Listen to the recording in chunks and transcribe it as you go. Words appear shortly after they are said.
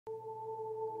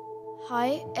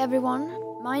Hi everyone,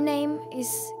 my name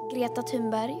is Greta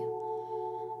Thunberg.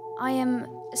 I am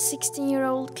a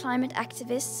 16-year-old climate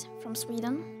activist from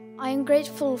Sweden. I am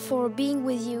grateful for being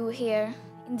with you here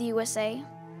in the USA,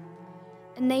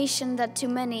 a nation that to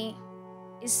many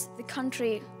is the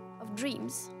country of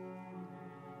dreams.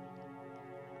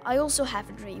 I also have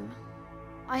a dream.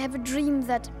 I have a dream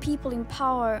that people in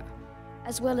power,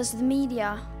 as well as the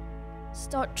media,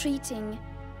 start treating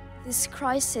this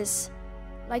crisis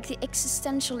like the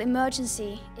existential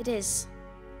emergency it is.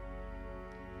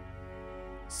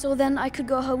 So then I could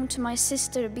go home to my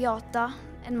sister Beata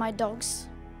and my dogs,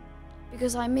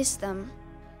 because I miss them.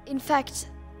 In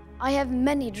fact, I have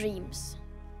many dreams.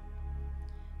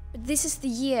 But this is the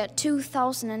year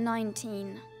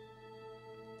 2019.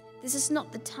 This is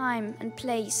not the time and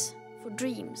place for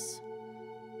dreams.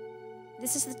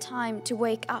 This is the time to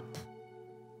wake up.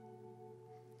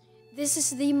 This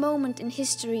is the moment in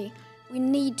history we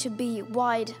need to be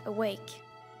wide awake.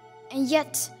 And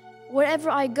yet, wherever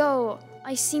I go,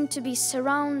 I seem to be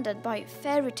surrounded by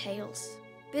fairy tales,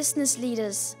 business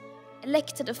leaders,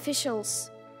 elected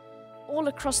officials, all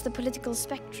across the political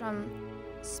spectrum,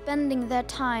 spending their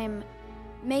time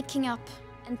making up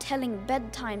and telling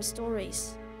bedtime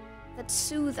stories that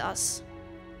soothe us,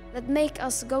 that make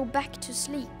us go back to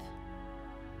sleep.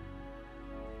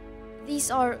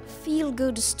 These are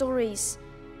feel-good stories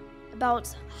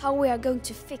about how we are going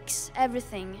to fix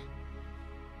everything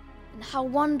and how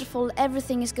wonderful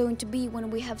everything is going to be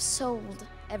when we have solved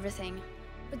everything.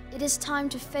 But it is time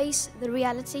to face the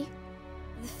reality,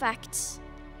 the facts,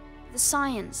 the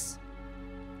science.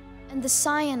 And the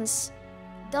science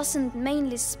doesn't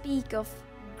mainly speak of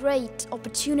great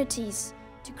opportunities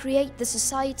to create the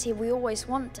society we always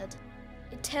wanted.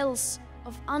 It tells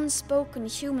of unspoken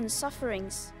human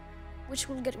sufferings, which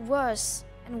will get worse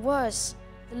and worse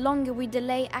the longer we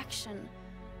delay action.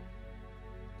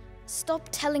 Stop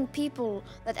telling people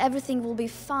that everything will be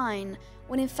fine,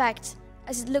 when in fact,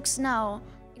 as it looks now,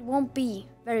 it won't be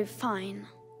very fine.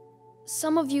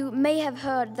 Some of you may have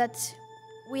heard that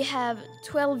we have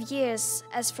 12 years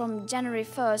as from January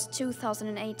 1st,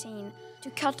 2018 to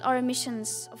cut our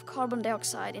emissions of carbon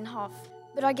dioxide in half.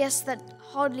 But I guess that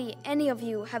hardly any of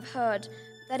you have heard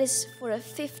that is for a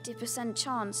 50%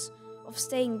 chance of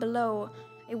staying below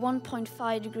a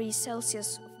 1.5 degrees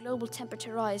Celsius of global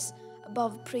temperature rise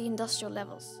above pre-industrial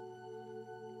levels.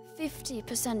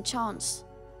 50% chance.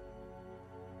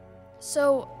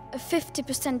 So a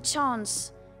 50%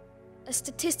 chance, a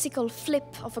statistical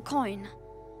flip of a coin.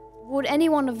 Would any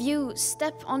one of you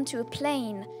step onto a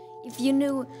plane if you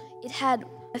knew it had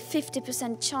a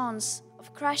 50% chance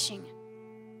of crashing?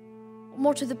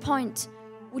 More to the point,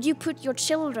 would you put your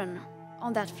children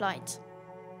on that flight?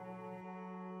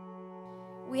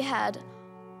 We had,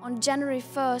 on January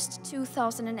 1st,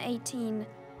 2018,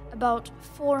 about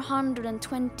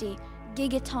 420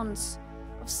 gigatons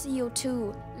of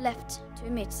CO2 left to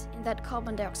emit in that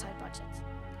carbon dioxide budget.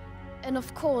 And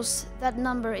of course, that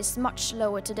number is much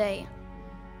lower today,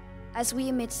 as we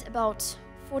emit about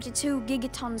 42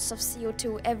 gigatons of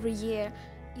CO2 every year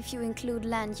if you include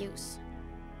land use.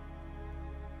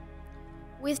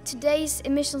 With today's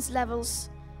emissions levels,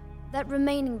 that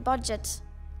remaining budget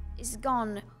is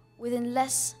gone within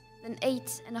less than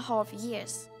 8.5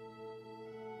 years.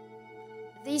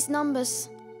 These numbers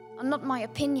are not my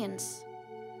opinions.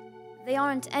 They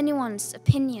aren't anyone's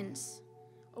opinions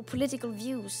or political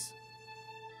views.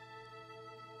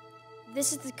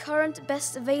 This is the current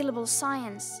best available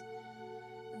science.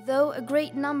 Though a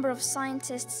great number of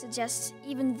scientists suggest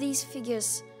even these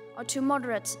figures are too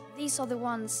moderate, these are the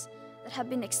ones that have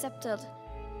been accepted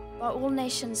by all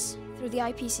nations through the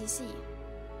IPCC.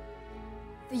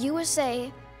 The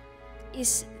USA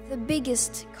is the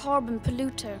biggest carbon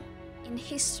polluter in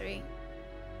history.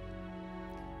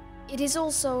 It is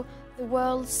also the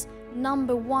world's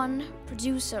 #1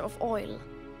 producer of oil.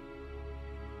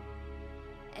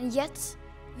 And yet,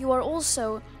 you are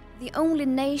also the only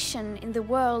nation in the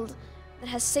world that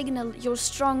has signaled your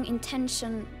strong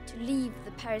intention to leave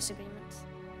the Paris Agreement.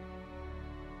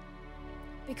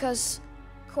 Because,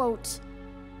 quote,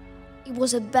 it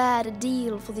was a bad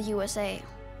deal for the USA.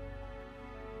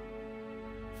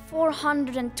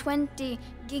 420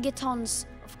 gigatons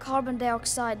of carbon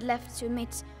dioxide left to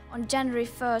emit on January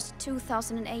 1st,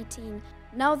 2018.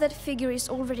 Now that figure is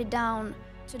already down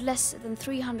to less than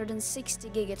 360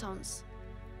 gigatons.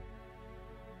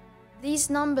 These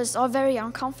numbers are very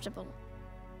uncomfortable.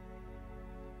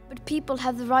 But people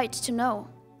have the right to know.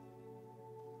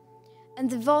 And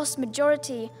the vast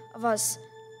majority of us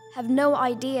have no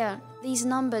idea these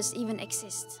numbers even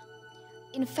exist.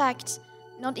 In fact,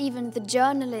 not even the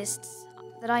journalists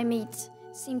that I meet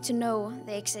seem to know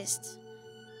they exist.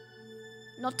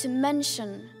 Not to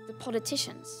mention the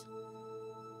politicians.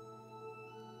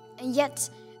 And yet,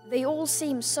 they all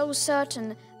seem so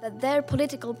certain that their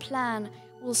political plan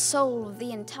will solve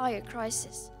the entire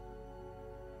crisis.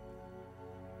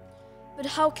 But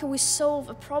how can we solve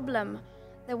a problem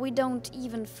that we don't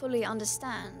even fully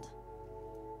understand?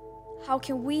 How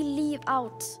can we leave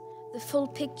out the full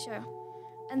picture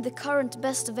and the current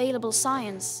best available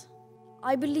science?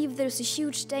 I believe there's a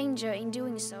huge danger in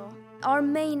doing so. Our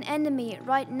main enemy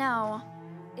right now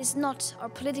is not our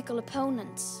political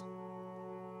opponents.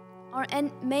 Our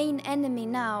main enemy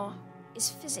now is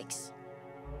physics.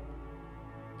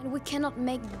 And we cannot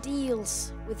make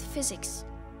deals with physics.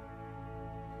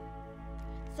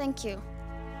 Thank you.